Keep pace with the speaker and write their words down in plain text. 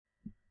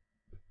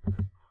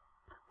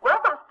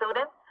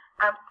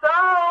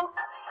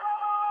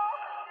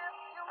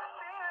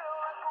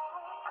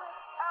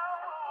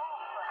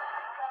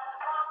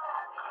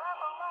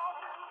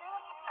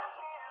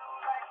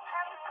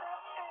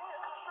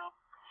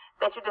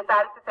that you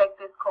decided to take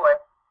this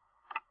course.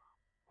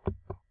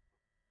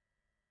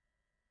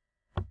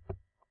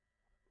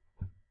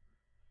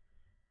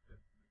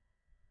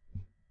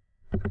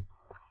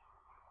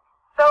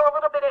 So a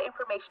little bit of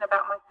information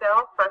about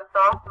myself. First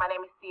off, my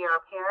name is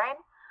Perrin.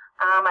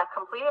 I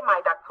completed my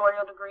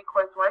doctoral degree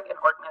coursework in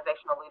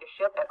organizational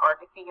leadership at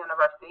Argosy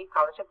University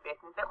College of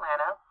Business,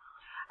 Atlanta.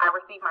 I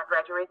received my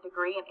graduate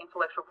degree in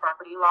intellectual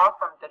property law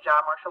from the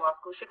John Marshall Law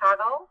School,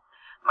 Chicago.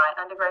 My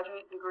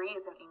undergraduate degree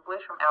is in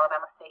English from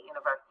Alabama State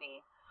University.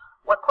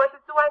 What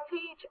courses do I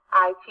teach?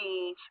 I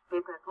teach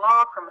business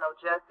law, criminal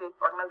justice,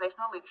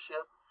 organizational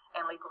leadership,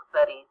 and legal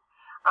studies,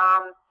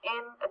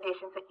 in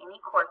addition to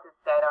any courses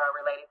that are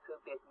related to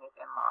business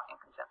and law in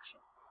conjunction.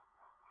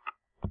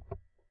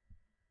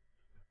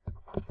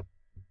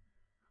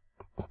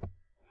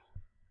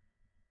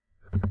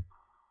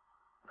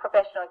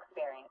 Professional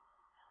experience.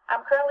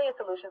 I'm currently a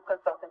solutions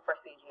consultant for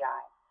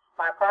CGI.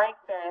 My prior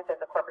experience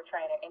as a corporate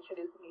trainer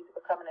introduced me to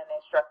becoming an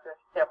instructor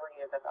several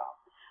years ago.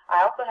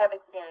 I also have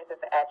experience as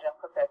an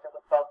adjunct professor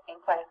with both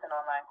in-class and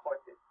online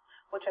courses,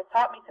 which has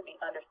taught me to be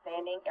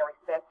understanding and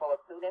respectful of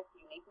students'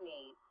 unique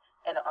needs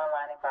in an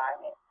online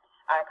environment.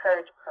 I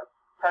encourage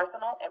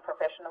personal and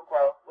professional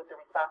growth with the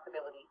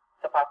responsibility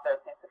to foster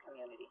a sense of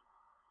community.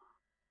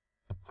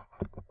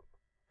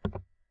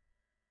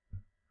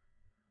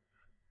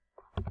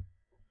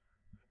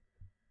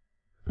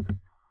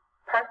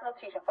 Personal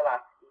teaching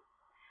philosophy.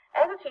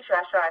 As a teacher,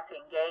 I strive to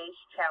engage,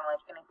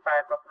 challenge, and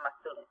inspire growth in my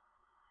students.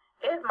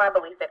 It is my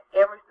belief that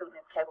every student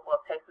is capable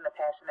of tasting the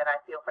passion that I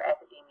feel for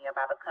academia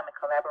by becoming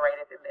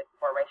collaborators in the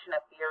exploration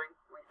of theory,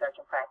 research,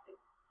 and practice.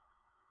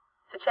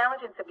 To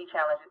challenge and to be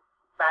challenged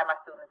by my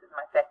students is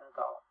my second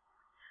goal.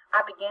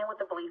 I begin with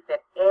the belief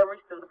that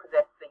every student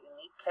possesses a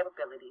unique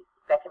capability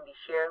that can be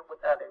shared with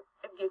others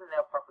if given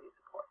the appropriate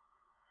support.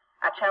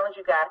 I challenge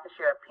you guys to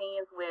share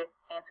opinions with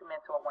and to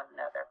mentor one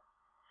another.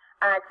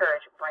 I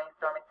encourage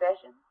brainstorming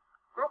sessions,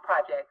 group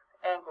projects,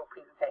 and group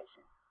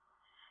presentations.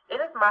 It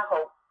is my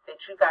hope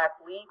that you guys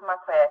leave my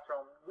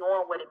classroom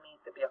knowing what it means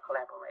to be a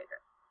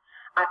collaborator.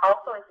 I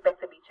also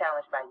expect to be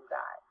challenged by you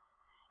guys.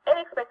 An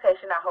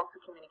expectation I hope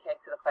to communicate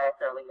to the class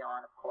early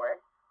on, of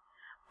course.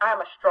 I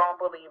am a strong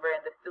believer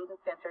in the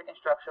student-centered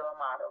instructional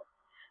model.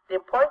 The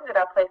importance that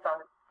I place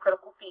on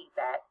critical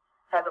feedback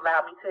has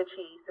allowed me to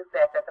achieve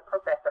success as a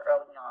professor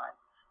early on,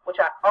 which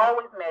I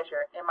always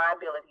measure in my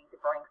ability to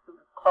bring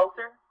students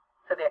closer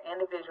to their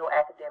individual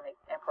academic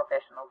and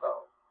professional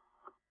goals.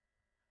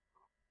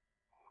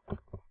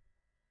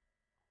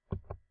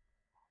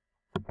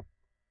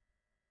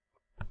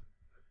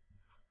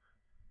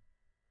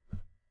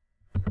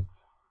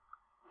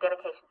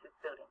 Dedication to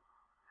students.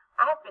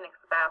 I have been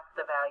exposed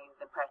to the values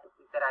and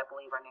practices that I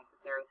believe are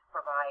necessary to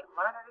provide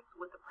learners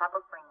with the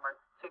proper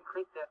framework to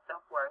increase their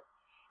self-worth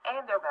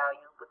and their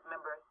value with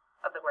members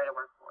of the greater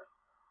workforce.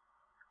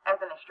 As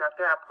an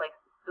instructor, I place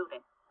the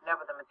student,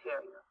 never the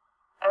material,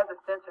 as the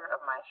center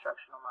of my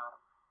instructional model.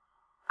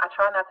 I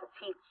try not to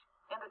teach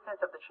in the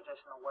sense of the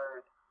traditional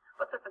word,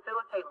 but to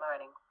facilitate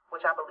learning,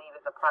 which I believe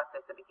is a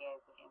process that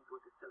begins and ends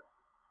with the student.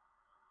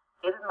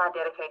 It is my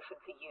dedication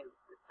to you,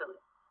 the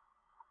student,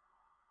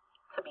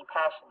 to be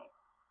passionate,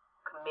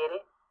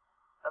 committed,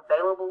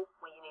 available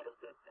when you need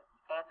assistance,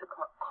 and to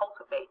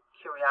cultivate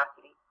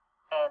curiosity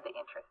and the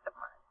interest of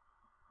learning.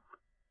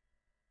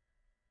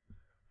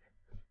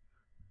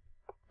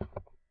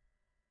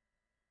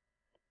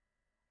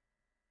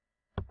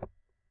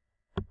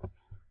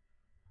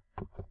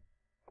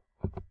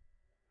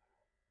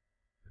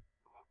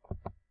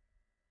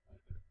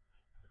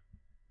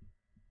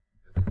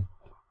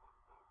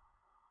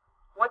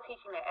 What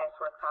teaching at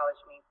Ashworth College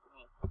means to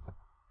me.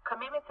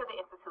 Commitment to the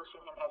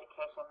institution and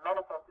education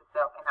manifests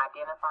itself in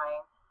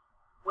identifying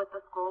with the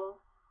school,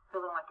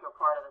 feeling like you're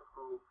part of the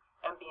school,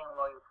 and being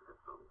loyal to the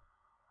school.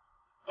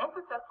 In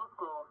successful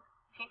schools,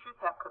 teachers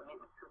have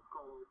commitment to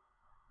schools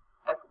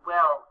as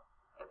well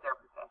as their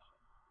profession.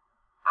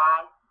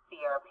 I,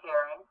 Sierra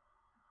Perrin,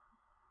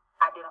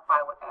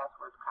 identify with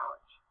Ashworth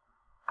College.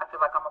 I feel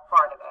like I'm a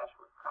part of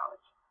Ashworth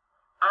College.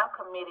 I'm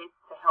committed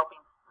to helping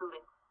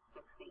students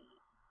succeed,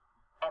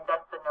 and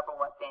that's the number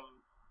one thing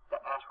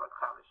that Ashworth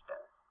College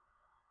does.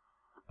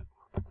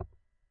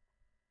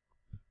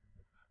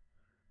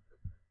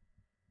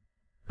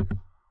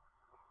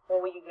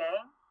 What will you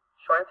gain?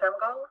 Short-term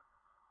goals?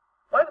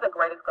 One of the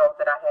greatest goals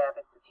that I have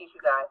is to teach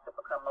you guys to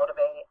become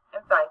motivated,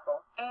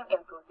 insightful, and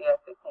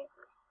enthusiastic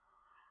thinkers.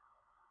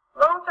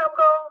 Long-term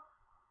goals?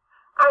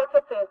 I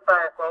attempt to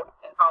inspire growth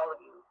in all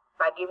of you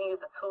by giving you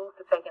the tools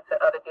to take into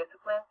other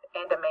disciplines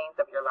and domains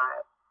of your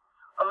lives.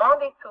 Among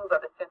these tools are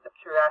the sense of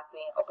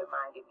curiosity and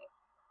open-mindedness,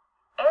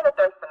 and a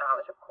thirst for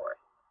knowledge, of course.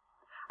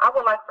 I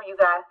would like for you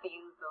guys to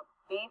use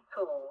these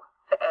tools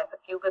to ask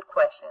a few good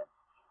questions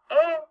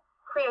and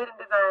create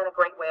and design a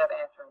great way of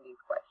answering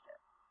these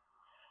questions,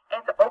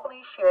 and to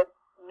openly share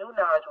new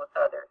knowledge with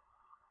others.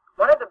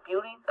 One of the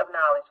beauties of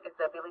knowledge is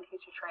the ability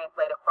to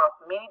translate across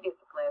many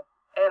disciplines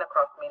and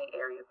across many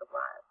areas of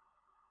life.